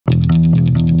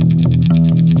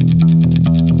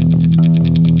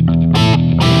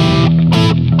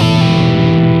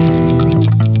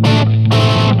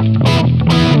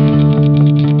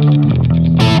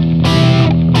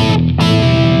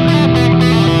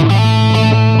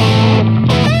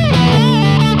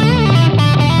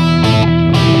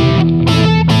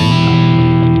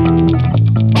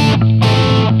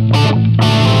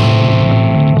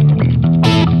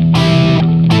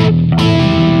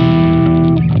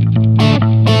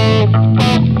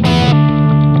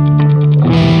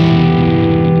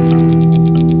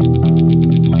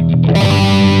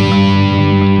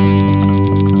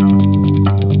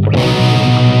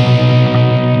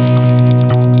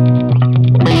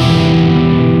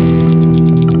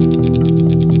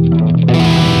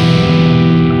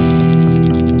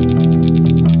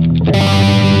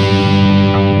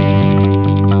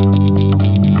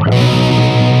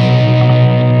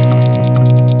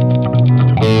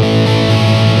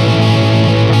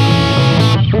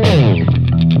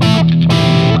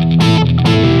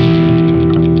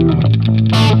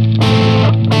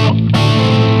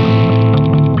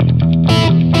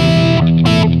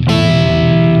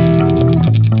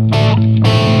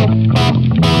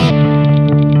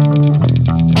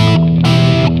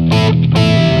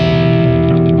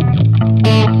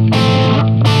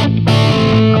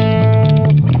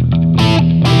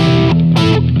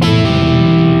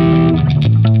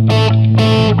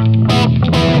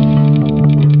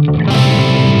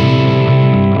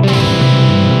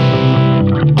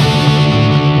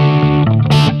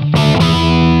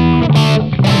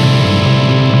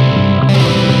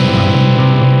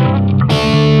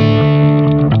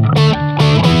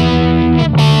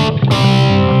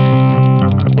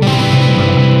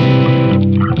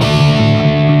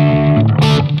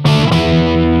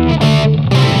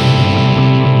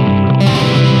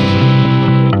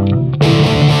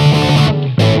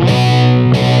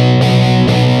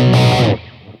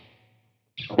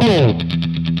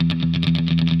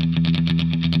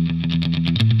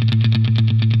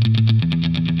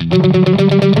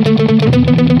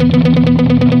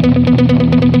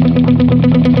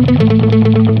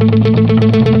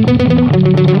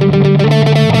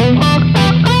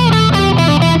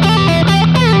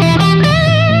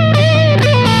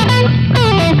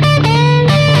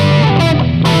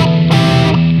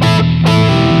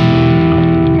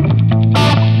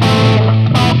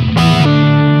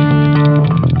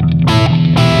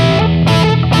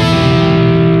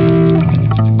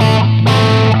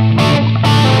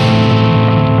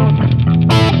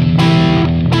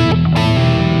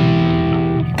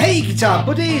guitar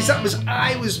buddies, that was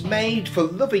I Was Made for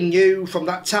Loving You from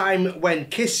that time when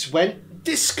Kiss went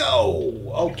disco.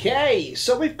 Okay,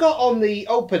 so we've got on the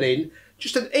opening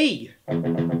just an E. I'm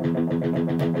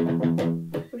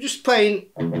just playing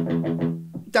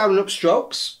down and up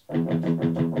strokes on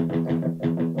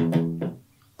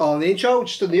the intro,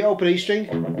 just on the open E string.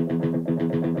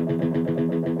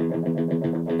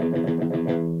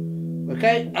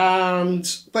 Okay, and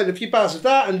playing a few bars of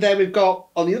that, and then we've got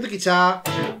on the other guitar,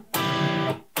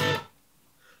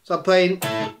 so I'm playing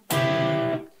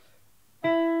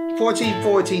 14,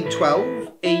 14,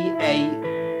 12, E,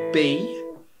 A, B.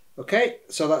 Okay,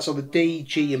 so that's on the D,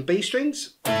 G and B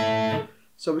strings.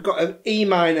 So we've got an E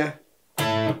minor,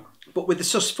 but with the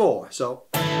sus4, so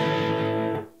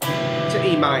to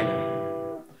E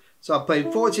minor. So I'm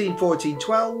playing 14, 14,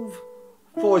 12,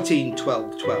 14,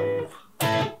 12, 12.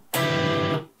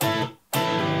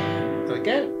 And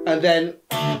again, and then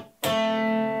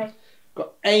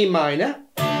got A minor,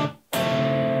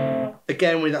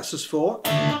 again with that sus4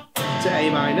 to A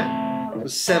minor, so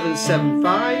 7, 7,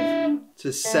 5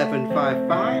 to 7, 5,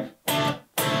 5.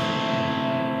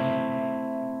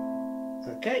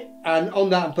 Okay, and on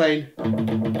that I'm playing,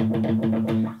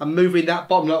 I'm moving that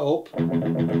bottom note up.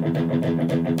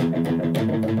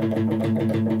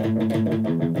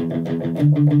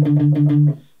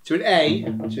 To an A,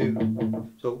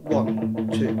 so 1,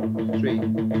 2,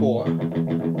 3, 4.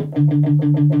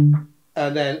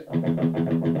 And then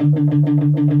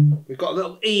we've got a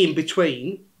little E in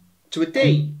between to a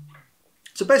D.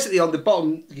 So basically on the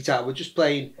bottom guitar we're just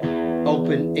playing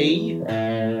open E,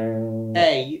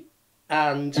 A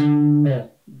and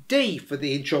D for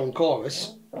the intro and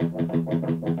chorus.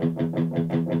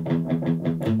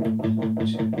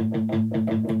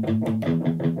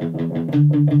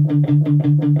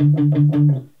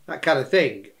 That kind of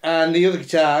thing. And the other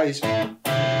guitar is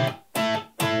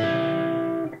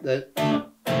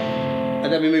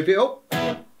and then we move it up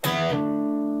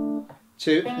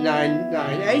to 9,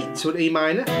 9, 8 to an E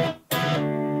minor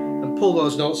and pull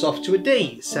those notes off to a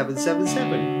D, 7, 7,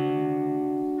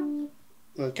 7.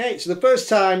 Okay, so the first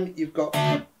time you've got,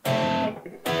 and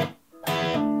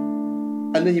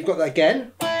then you've got that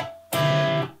again.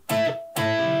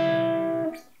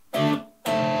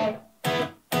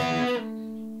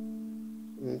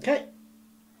 Okay,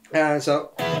 and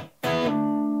so,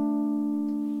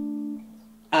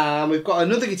 and we've got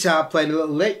another guitar playing a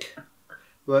little lick.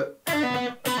 But,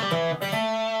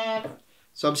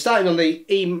 so I'm starting on the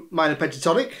E minor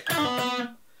pentatonic.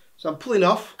 So I'm pulling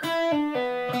off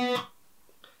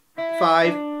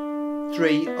 5,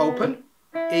 3 open,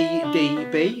 E, D,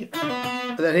 B,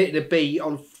 and then hitting a B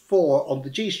on 4 on the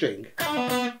G string.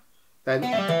 Then,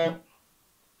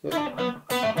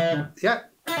 yeah.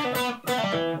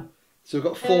 So we've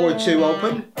got 4 and 2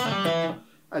 open,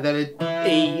 and then an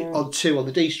E on 2 on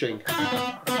the D string.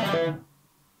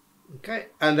 Okay,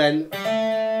 and then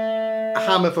a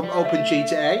hammer from open G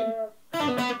to A.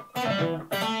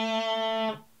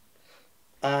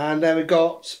 And then we've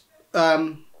got,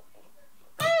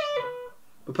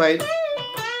 we're playing,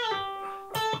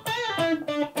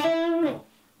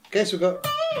 okay, so we've got,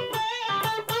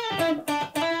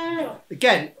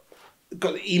 again, we've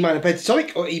got the E minor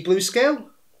pentatonic or E blues scale.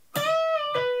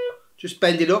 Just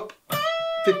bend it up,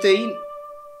 15,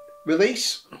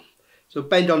 release. So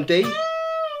bend on D,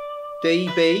 D,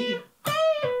 B,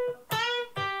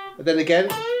 and then again,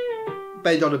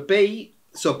 bend on a B,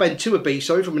 so bend to a B,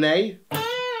 sorry, from an A.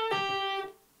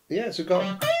 Yeah, so got,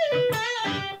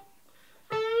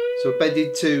 so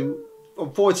bended to,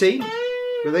 on 14,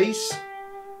 release,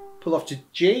 pull off to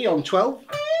G on 12,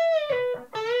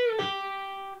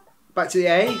 back to the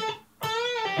A,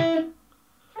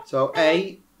 so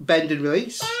A, bend and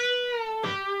release,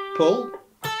 pull,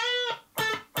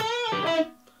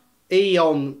 E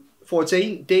on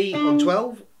 14, D on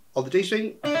 12 on the D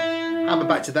string, hammer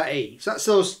back to that E. So that's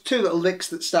those two little licks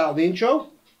that start on the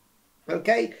intro.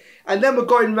 Okay, and then we're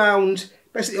going round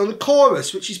basically on the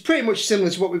chorus, which is pretty much similar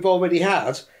to what we've already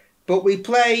had, but we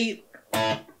play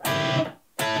that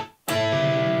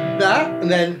and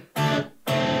then,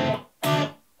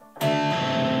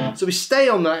 so we stay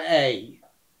on that A.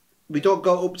 We don't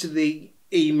go up to the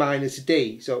E minor to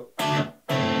D. So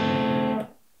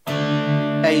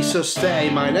A sus to A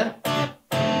minor.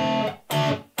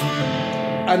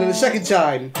 And then the second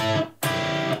time,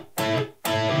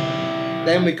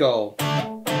 then we go.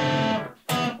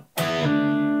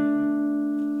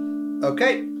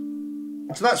 Okay,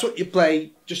 so that's what you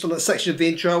play just on that section of the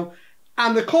intro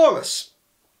and the chorus.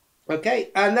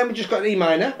 Okay, and then we just got an E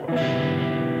minor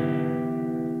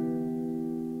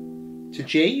to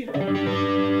G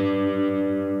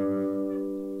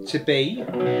to B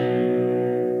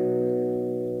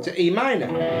to E minor,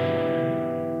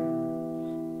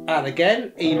 and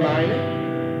again E minor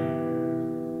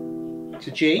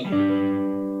to G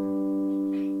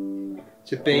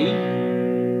to B,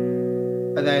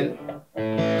 and then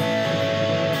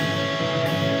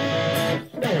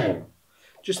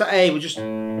just that A, we've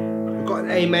got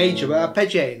an A major, but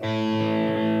arpeggiating.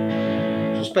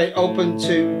 Just play open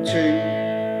to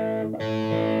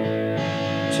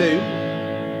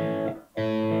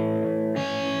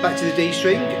back to the D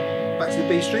string, back to the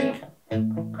B string,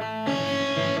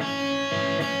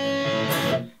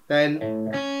 then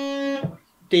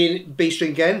D, B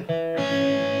string again,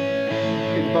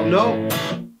 hit the bottom note,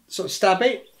 sort of stab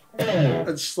it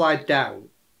and slide down.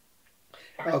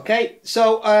 Okay,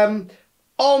 so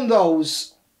on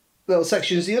those little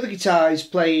sections, the other guitar is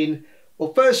playing,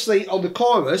 well, firstly on the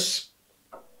chorus,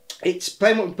 it's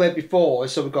playing what we played before,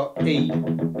 so we've got E,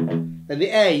 then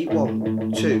the A,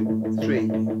 1, 2, 3,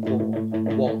 4,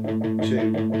 1,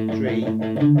 2, 3,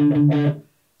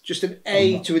 just an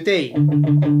A to a D.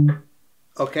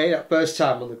 Okay, that first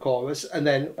time on the chorus, and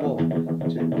then 1,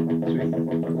 2, 3.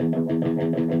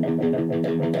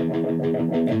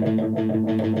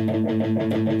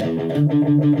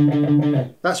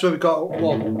 That's where we got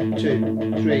 1,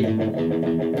 2, 3.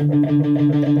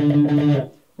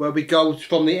 Where we go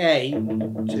from the A,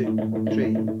 2,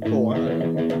 3, 4,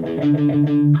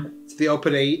 to the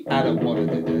open E, and a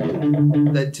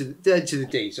 1, then to the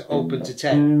D, so open to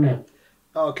 10.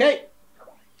 Okay,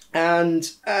 and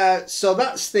so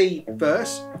that's the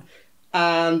verse,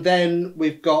 and then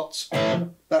we've got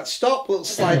that stop. We'll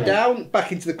slide down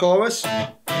back into the chorus.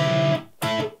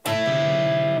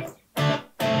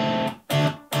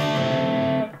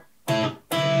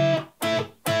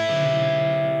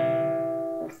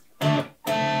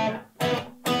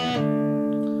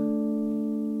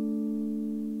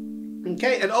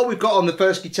 Okay, and all we've got on the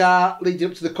first guitar leading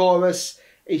up to the chorus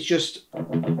is just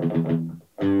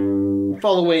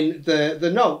following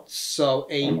the notes. So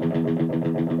E,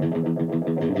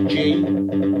 G,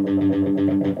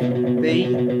 B,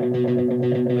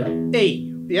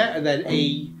 E, yeah, and then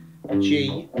E,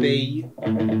 G, B,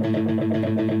 and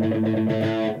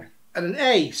an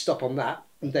A, stop on that,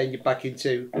 and then you're back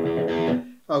into.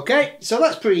 Okay, so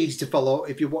that's pretty easy to follow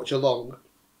if you watch along.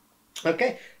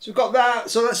 Okay, so we've got that.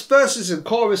 So that's verses and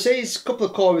choruses, a couple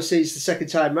of choruses the second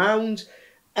time round,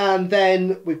 and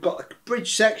then we've got a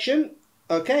bridge section.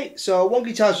 Okay, so one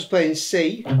guitar's just playing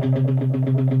C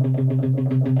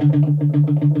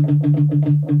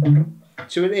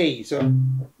to an E, so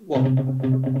 1.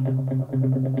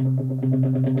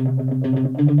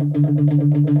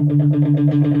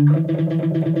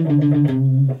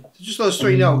 So just those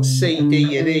 3 notes, C,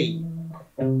 D and E,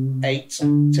 8,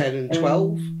 10 and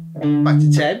 12. Back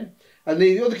to 10, and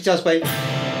the other guitar's playing.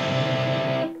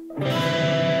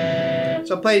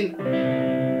 So I'm playing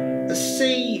a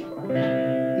C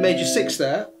major 6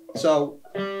 there, so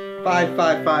 5,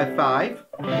 5, 5, 5,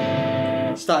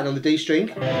 starting on the D string,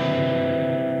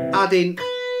 adding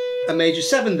a major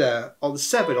 7 there on the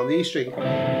 7 on the E string,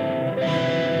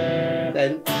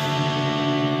 then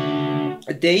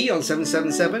a D on 7,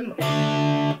 7, 7,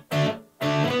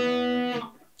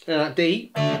 and that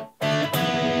D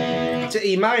to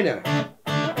E minor.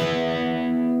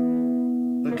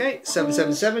 Okay, 7,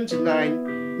 7, 7 to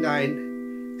 9,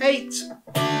 9, 8.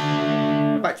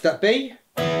 Back to that B.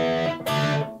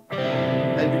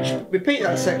 And repeat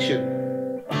that section.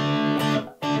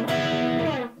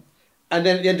 And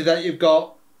then at the end of that you've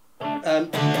got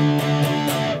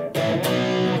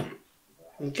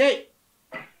okay,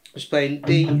 just playing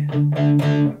D.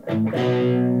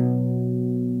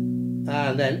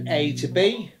 And then A to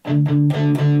B.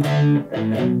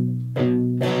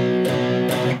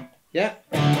 Yeah.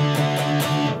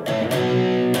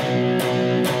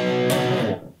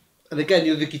 And again,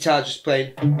 the other guitar just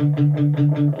playing,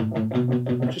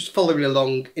 just following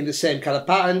along in the same kind of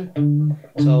pattern.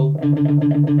 So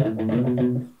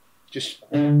just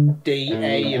D,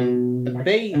 A and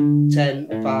B,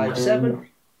 10, 5, 7.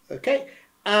 Okay.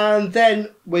 And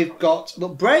then we've got a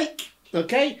little break.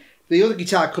 Okay. The other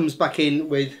guitar comes back in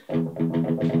with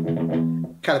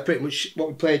kind of pretty much what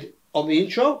we played on the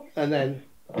intro, and then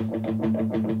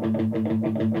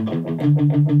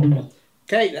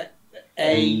okay,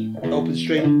 A, open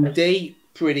string, D,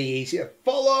 pretty easy to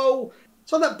follow.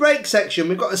 So on that break section,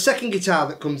 we've got a second guitar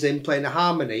that comes in playing a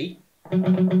harmony.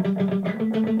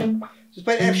 Just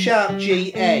playing F sharp,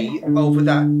 G, A over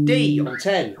that D on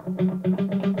 10.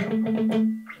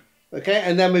 Okay,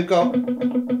 and then we've got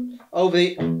over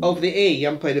the E,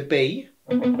 I'm playing a B.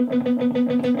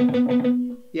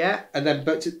 Yeah, yeah, and then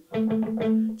back to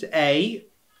A,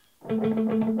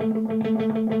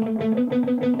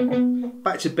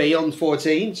 back to B on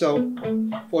 14, so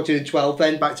 14 and 12,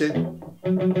 then back to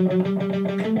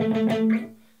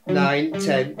 9,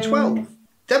 10, 12.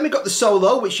 Then we've got the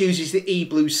solo, which uses the E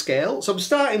blues scale. So I'm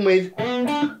starting with, so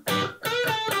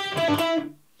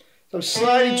I'm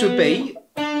sliding to a B,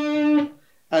 and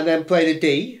then playing a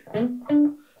D,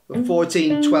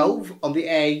 14, 12 on the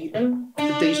A,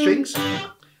 the D strings,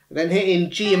 and then hitting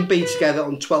G and B together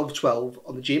on 12, 12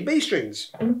 on the G and B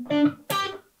strings.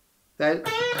 Then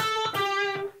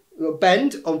a little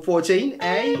bend on 14,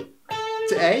 A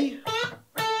to A.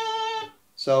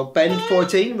 So bend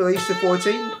 14, release to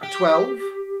 14, 12,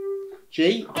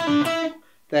 G,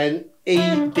 then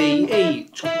E, D, E,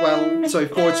 12, sorry,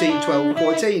 14, 12,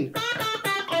 14.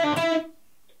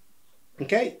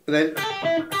 Okay, and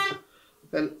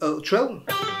then a little trill.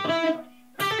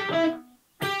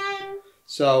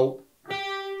 So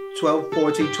 12,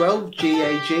 14, 12, G,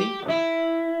 A, G,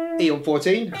 E on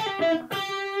 14.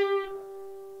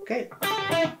 Okay.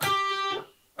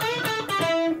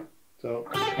 So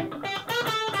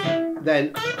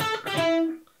then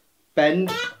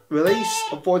bend, release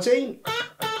on 14,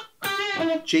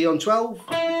 G on 12,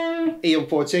 E on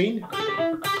 14.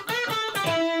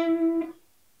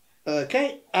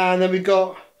 Okay, and then we've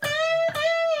got,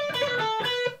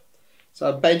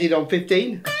 so bending on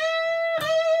 15,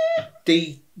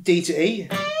 D to E,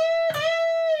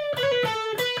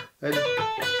 then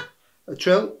a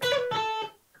trill,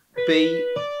 B,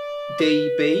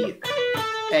 D, B,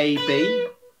 A, B.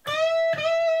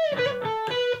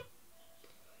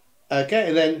 Okay,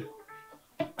 and then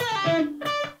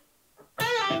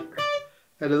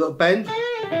a little bend,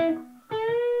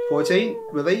 14,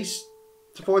 release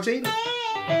to 14,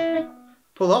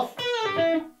 pull off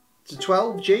to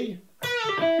 12, G,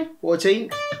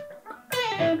 14,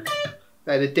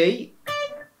 then a D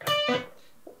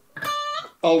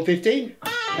on 15.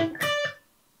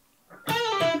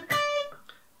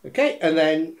 Okay, and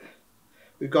then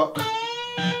we've got,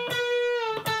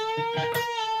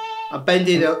 I'm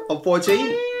bending on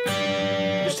 14,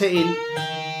 just hitting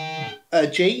a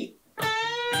G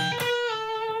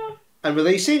and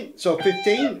releasing, so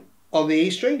 15 on the E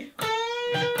string,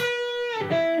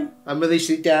 and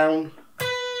releasing it down,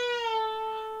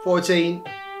 14,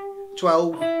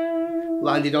 12,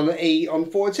 landing on the E on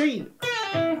 14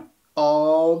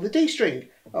 on the D string.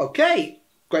 Okay,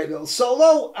 great little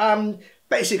solo.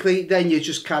 Basically then you're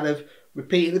just kind of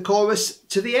repeating the chorus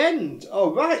to the end.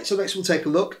 Alright, so next we'll take a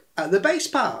look at the bass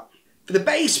part. For the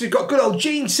bass we've got good old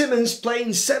Gene Simmons playing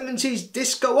 70s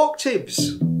disco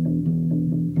octaves.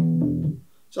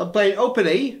 So I'm playing open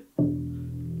E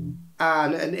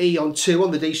and an E on 2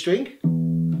 on the D string,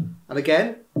 and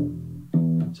again,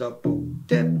 so boom,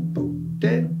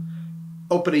 dip,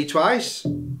 open E twice,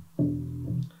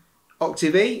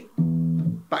 octave E,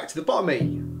 back to the bottom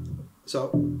E. So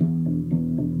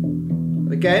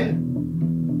again,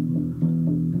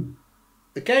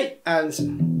 okay, and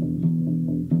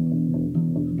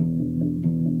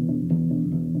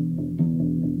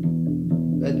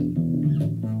then,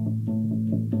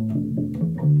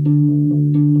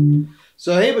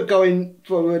 so here we're going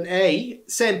for an A,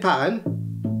 same pattern,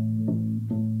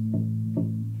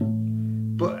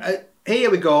 but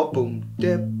here we go, boom,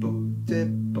 dip, boom, dip,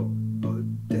 boom,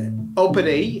 boom, dip, open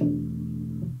E.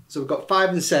 So we've got 5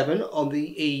 and 7 on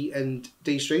the E and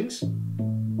D strings.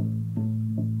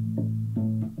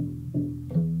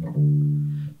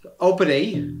 So open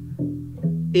E,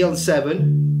 E on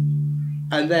 7,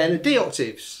 and then a D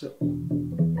octave.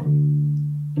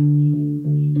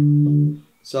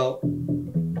 So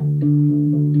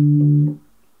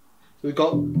we've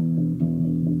got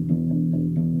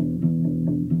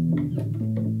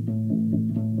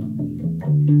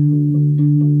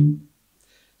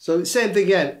so same thing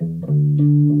again.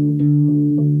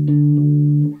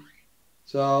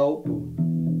 So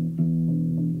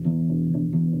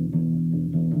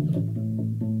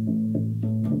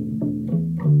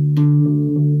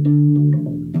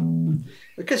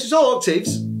okay, so it's all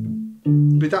octaves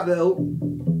with that little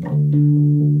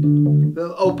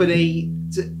open E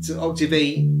to octave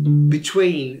E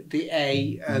between the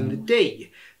A and the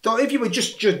D. So if you would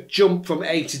just jump from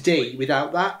A to D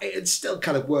without that, it'd still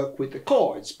kind of work with the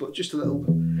chords, but just a little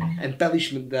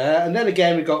embellishment there. And then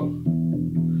again we've got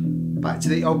back to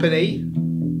the open E.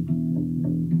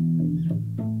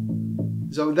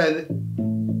 So then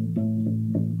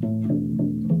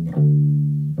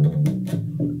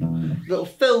little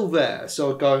fill there.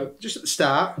 So go just at the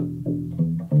start.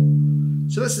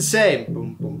 So that's the same.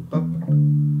 Boom, boom, boom.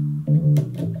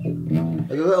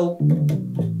 And a little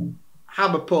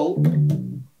hammer pull,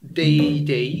 D,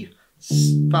 D,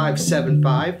 5, 7,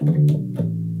 5,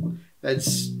 then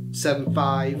 7,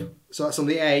 5, so that's on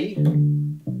the A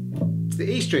to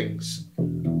the E strings.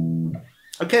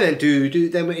 Okay, then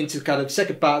then we're into kind of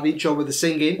second part of the intro with the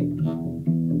singing.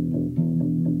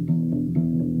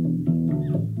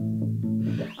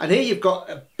 And here you've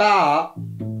got a bar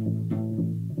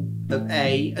of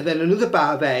A and then another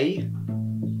bar of A,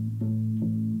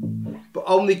 but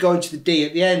only going to the D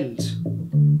at the end.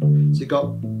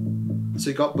 So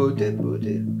you got boo-dip,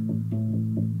 boo-dip.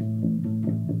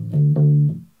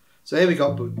 So here we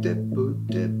got boo-dip,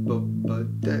 boo-dip,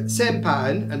 boo-dip. Same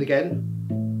pattern, and again.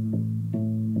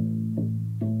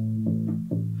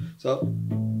 So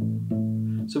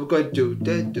we're going do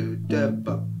da do da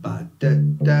ba ba da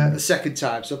da the second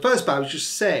time. So first bar was just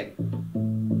the same.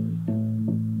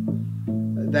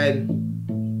 And then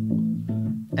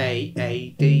A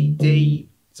D D.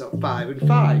 So 5 and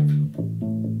 5.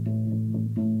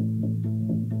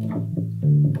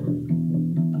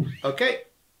 Okay.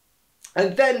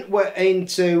 And then we're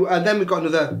into, and then we've got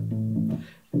another.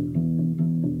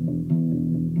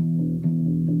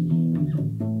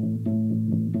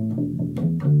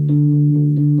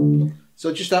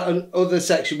 So just that other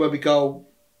section where we go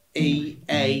E,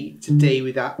 A to D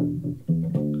with that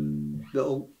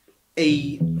little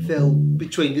E fill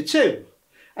between the two.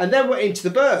 And then we're into the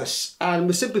verse and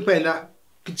we're simply playing that,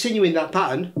 continuing that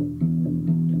pattern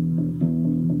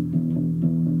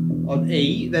on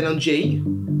E, then on G.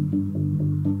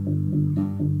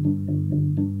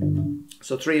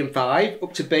 So 3 and 5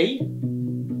 up to B.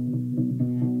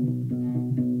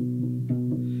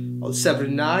 On 7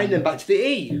 and 9, then back to the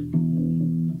E.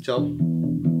 So,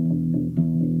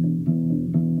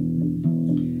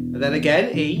 and then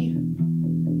again E,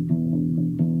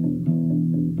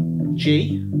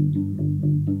 G,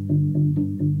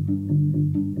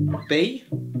 B,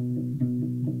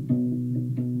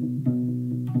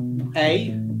 A,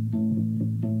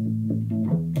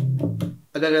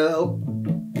 and then a little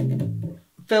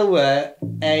fill there,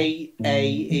 A,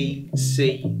 E,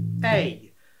 C,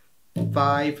 A.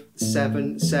 5,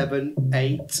 7, 7,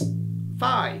 8,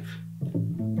 5.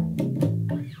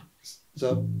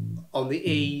 So on the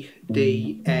E,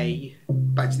 D, A,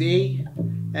 back to the E,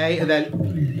 A, and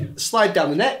then slide down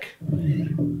the neck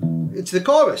into the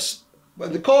chorus.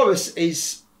 But the chorus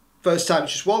is first time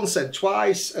it's just once, then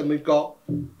twice, and we've got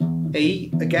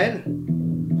E again,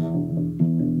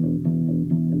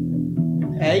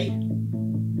 A,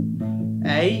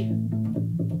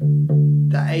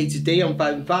 that A to D on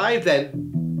 5 and 5,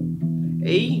 then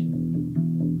E,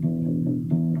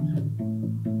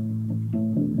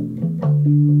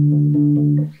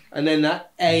 and then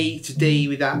that A to D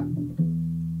with that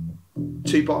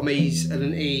 2 bottom E's and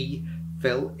an E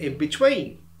fill in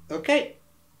between. Okay,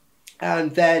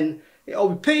 and then it all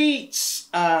repeats,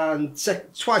 and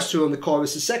twice through on the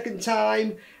chorus the second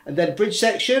time, and then bridge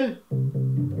section.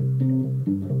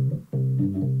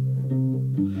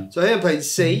 So here I'm playing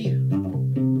C,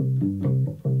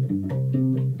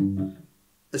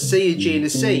 a C, a G and a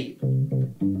C.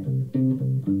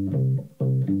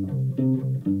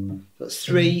 That's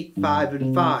 3, 5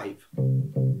 and 5.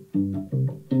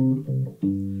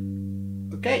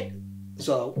 Okay,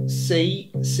 so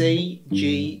C, C,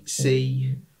 G,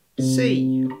 C,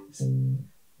 C.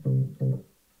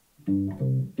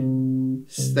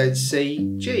 Then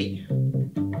C, G.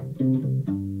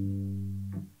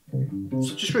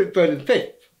 So just root third and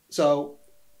fifth. So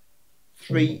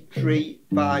 3, 3,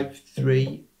 5,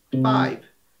 3, 5,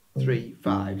 3,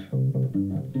 5.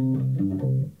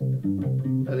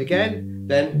 And again,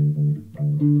 then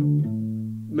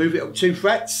move it up 2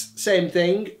 frets. Same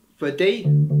thing for D.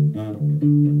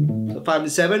 So 5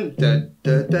 and 7. Da,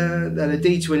 da, da. Then a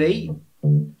D to an E.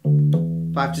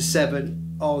 5 to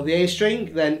 7 on the A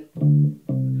string. Then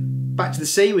back to the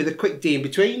C with a quick D in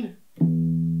between.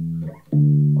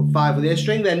 5 on the A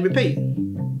string, then repeat.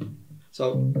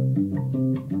 So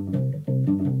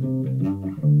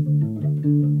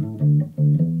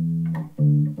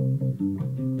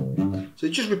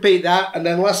just repeat that, and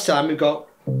then last time we've got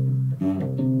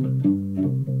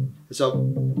so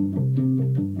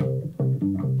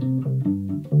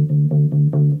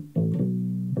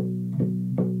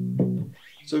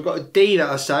we've got a D that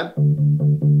last time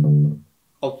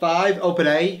on 5, open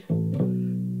A,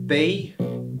 B.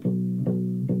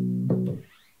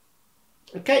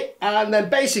 Okay, and then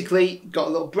basically got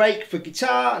a little break for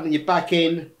guitar, and then you're back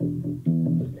in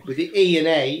with the E and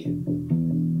A,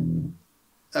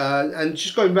 and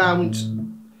just going round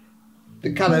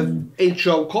the kind of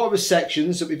intro chorus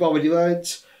sections that we've already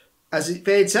learnt as it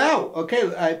fades out. Okay,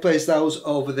 it plays those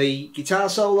over the guitar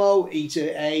solo, E to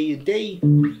A and D,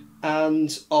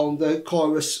 and on the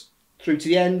chorus through to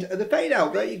the end of the fade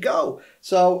out. There you go.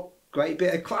 So great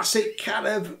bit of classic kind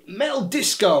of metal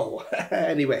disco.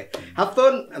 Anyway, have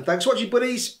fun and thanks for watching,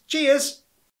 buddies. Cheers.